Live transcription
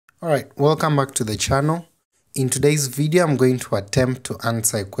Alright, welcome back to the channel. In today's video, I'm going to attempt to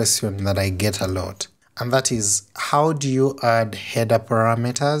answer a question that I get a lot. And that is, how do you add header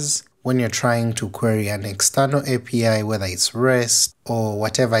parameters when you're trying to query an external API, whether it's REST or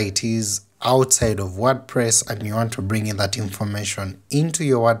whatever it is outside of WordPress, and you want to bring in that information into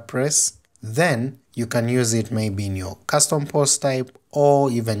your WordPress? Then you can use it maybe in your custom post type or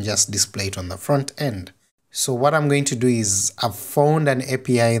even just display it on the front end. So what I'm going to do is, I've found an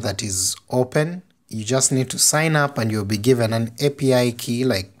API that is open. You just need to sign up and you'll be given an API key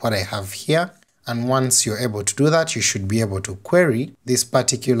like what I have here. And once you're able to do that, you should be able to query this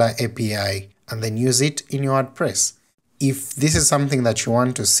particular API and then use it in your WordPress. If this is something that you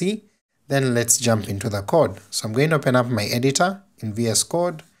want to see, then let's jump into the code. So I'm going to open up my editor in VS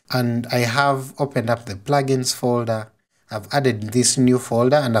Code, and I have opened up the plugins folder. I've added this new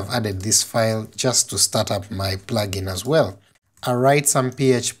folder and I've added this file just to start up my plugin as well. I'll write some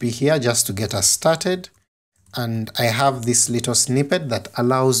PHP here just to get us started, and I have this little snippet that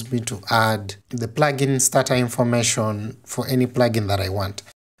allows me to add the plugin starter information for any plugin that I want.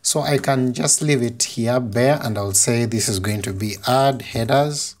 So I can just leave it here bare, and I'll say this is going to be add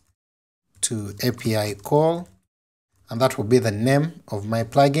headers to API call, and that will be the name of my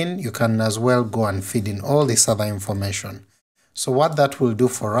plugin. You can as well go and feed in all this other information. So what that will do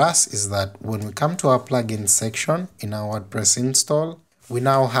for us is that when we come to our plugin section in our WordPress install, we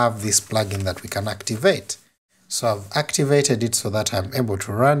now have this plugin that we can activate. So I've activated it so that I'm able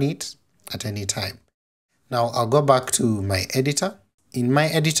to run it at any time. Now I'll go back to my editor. In my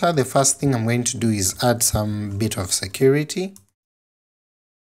editor, the first thing I'm going to do is add some bit of security.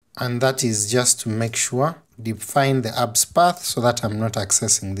 And that is just to make sure, define the apps path so that I'm not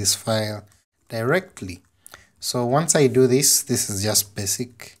accessing this file directly. So once I do this, this is just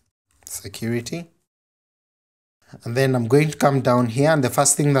basic security. And then I'm going to come down here, and the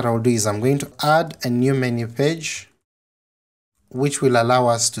first thing that I'll do is I'm going to add a new menu page, which will allow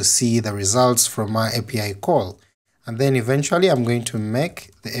us to see the results from our API call. And then eventually I'm going to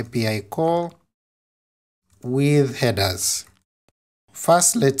make the API call with headers.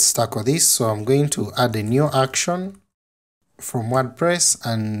 First, let's tackle this. So I'm going to add a new action from WordPress,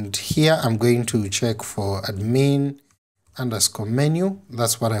 and here I'm going to check for admin underscore menu.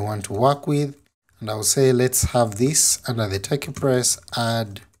 That's what I want to work with. And I'll say let's have this under the WordPress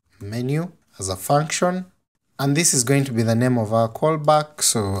add menu as a function. And this is going to be the name of our callback,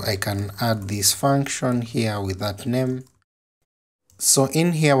 so I can add this function here with that name. So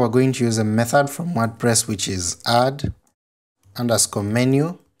in here we're going to use a method from WordPress which is add underscore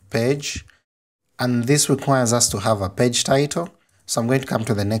menu page, and this requires us to have a page title. So I'm going to come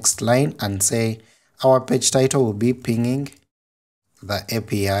to the next line and say our page title will be pinging the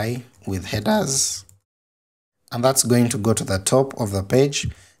API with headers, and that's going to go to the top of the page.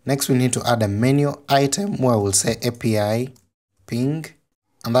 Next we need to add a menu item where we'll say API ping,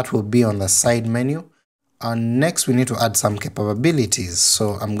 and that will be on the side menu. And next we need to add some capabilities.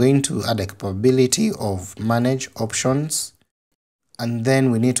 So I'm going to add a capability of manage options. And then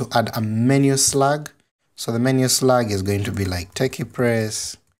we need to add a menu slug. So the menu slug is going to be like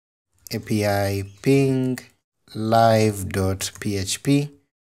WordPress API ping live.php.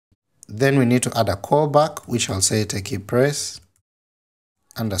 Then we need to add a callback, which I'll say WordPress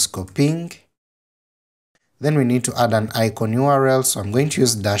underscore ping. Then we need to add an icon URL. So I'm going to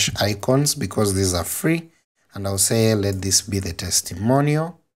use dash icons because these are free. And I'll say let this be the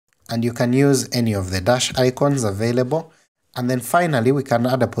testimonial. And you can use any of the dash icons available. And then finally we can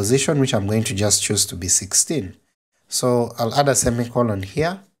add a position, which I'm going to just choose to be 16. So I'll add a semicolon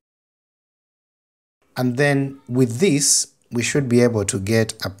here. And then with this, we should be able to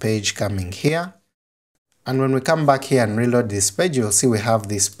get a page coming here. And when we come back here and reload this page, you'll see we have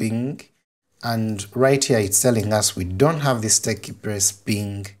this ping. And right here it's telling us we don't have this WordPress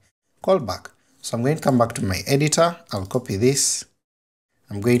ping callback. So I'm going to come back to my editor. I'll copy this.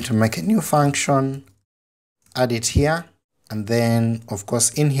 I'm going to make a new function, add it here. And then, of course,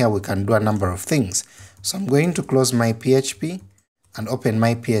 in here we can do a number of things. So I'm going to close my PHP and open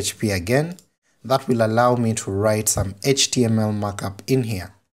my PHP again. That will allow me to write some HTML markup in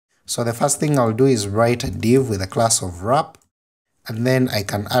here. So the first thing I'll do is write a div with a class of wrap, and then I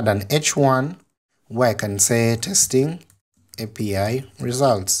can add an h1 where I can say testing API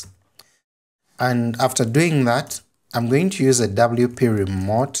results. And after doing that, I'm going to use a WP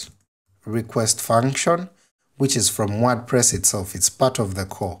remote request function, which is from WordPress itself. It's part of the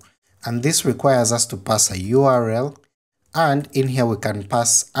core. And this requires us to pass a URL, and in here we can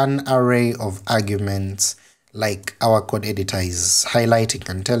pass an array of arguments like our code editor is highlighting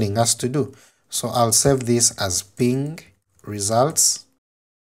and telling us to do. So I'll save this as ping results,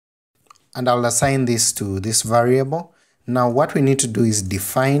 and I'll assign this to this variable. Now what we need to do is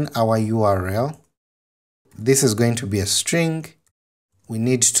define our URL. This is going to be a string. We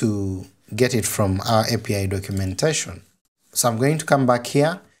need to get it from our API documentation. So I'm going to come back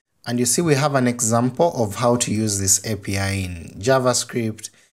here, and you see we have an example of how to use this API in JavaScript.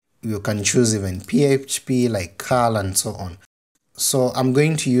 You can choose even PHP like curl and so on. So I'm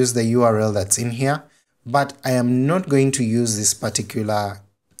going to use the URL that's in here, but I am not going to use this particular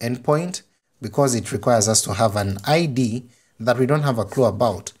endpoint because it requires us to have an ID that we don't have a clue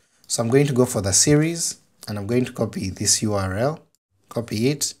about. So I'm going to go for the series, and I'm going to copy this URL, copy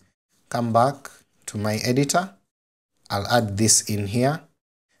it, come back to my editor. I'll add this in here,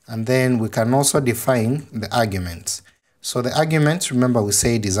 and then we can also define the arguments. So the arguments, remember we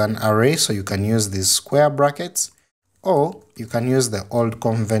said is an array, so you can use these square brackets, or you can use the old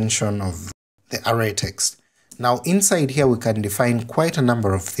convention of the array text. Now inside here we can define quite a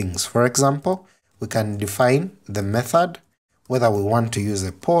number of things. For example, we can define the method, whether we want to use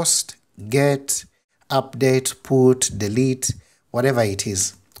a post, get, update, put, delete, whatever it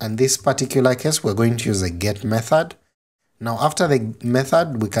is. In this particular case, we're going to use a get method. Now after the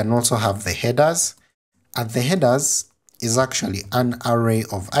method, we can also have the headers, and the headers is actually an array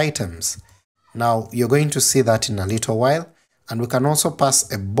of items. Now you're going to see that in a little while, and we can also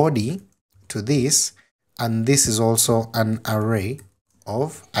pass a body to this, and this is also an array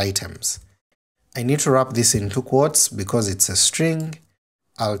of items. I need to wrap this into quotes because it's a string.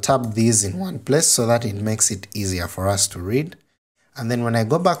 I'll tab these in one place so that it makes it easier for us to read. And then when I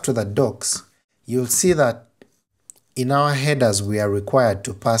go back to the docs, you'll see that in our headers we are required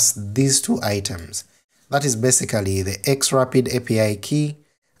to pass these two items. That is basically the xrapid API key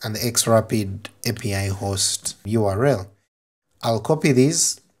and the xrapid API host URL. I'll copy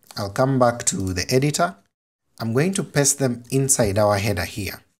these, I'll come back to the editor. I'm going to paste them inside our header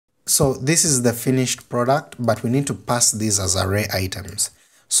here. So this is the finished product, but we need to pass these as array items.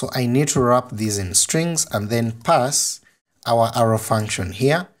 So I need to wrap these in strings and then pass our arrow function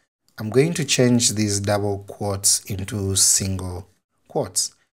here. I'm going to change these double quotes into single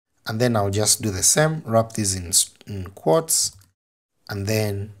quotes. And then I'll just do the same, wrap these in quotes, and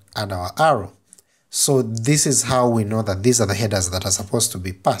then add our arrow. So this is how we know that these are the headers that are supposed to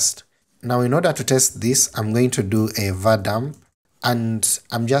be passed. Now in order to test this, I'm going to do a var dump, and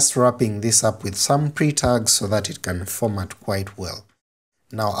I'm just wrapping this up with some pre-tags so that it can format quite well.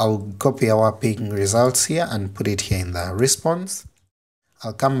 Now I'll copy our ping results here and put it here in the response.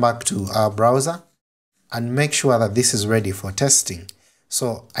 I'll come back to our browser and make sure that this is ready for testing.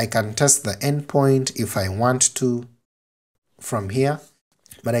 So I can test the endpoint if I want to from here,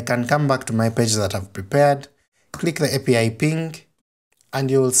 but I can come back to my page that I've prepared, click the API ping, and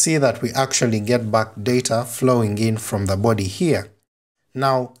you will see that we actually get back data flowing in from the body here.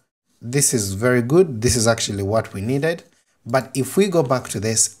 Now this is very good, this is actually what we needed, but if we go back to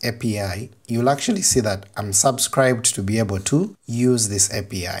this API, you'll actually see that I'm subscribed to be able to use this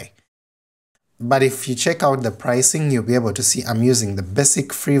API. But if you check out the pricing, you'll be able to see I'm using the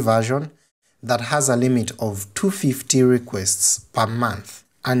basic free version that has a limit of 250 requests per month,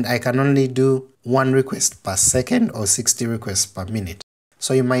 and I can only do 1 request per second or 60 requests per minute.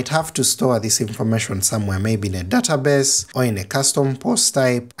 So you might have to store this information somewhere, maybe in a database or in a custom post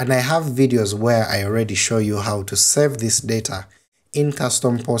type, and I have videos where I already show you how to save this data in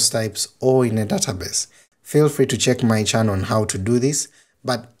custom post types or in a database. Feel free to check my channel on how to do this.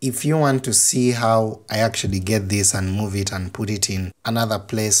 But if you want to see how I actually get this and move it and put it in another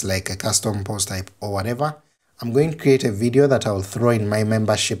place like a custom post type or whatever, I'm going to create a video that I'll throw in my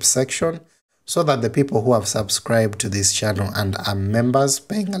membership section so that the people who have subscribed to this channel and are members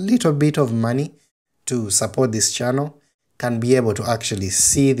paying a little bit of money to support this channel can be able to actually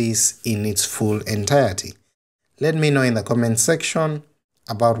see this in its full entirety. Let me know in the comment section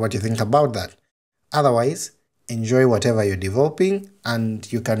about what you think about that. Otherwise, enjoy whatever you're developing and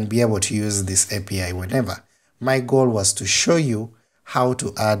you can be able to use this API whenever. My goal was to show you how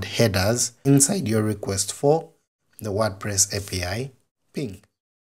to add headers inside your request for the WordPress API ping.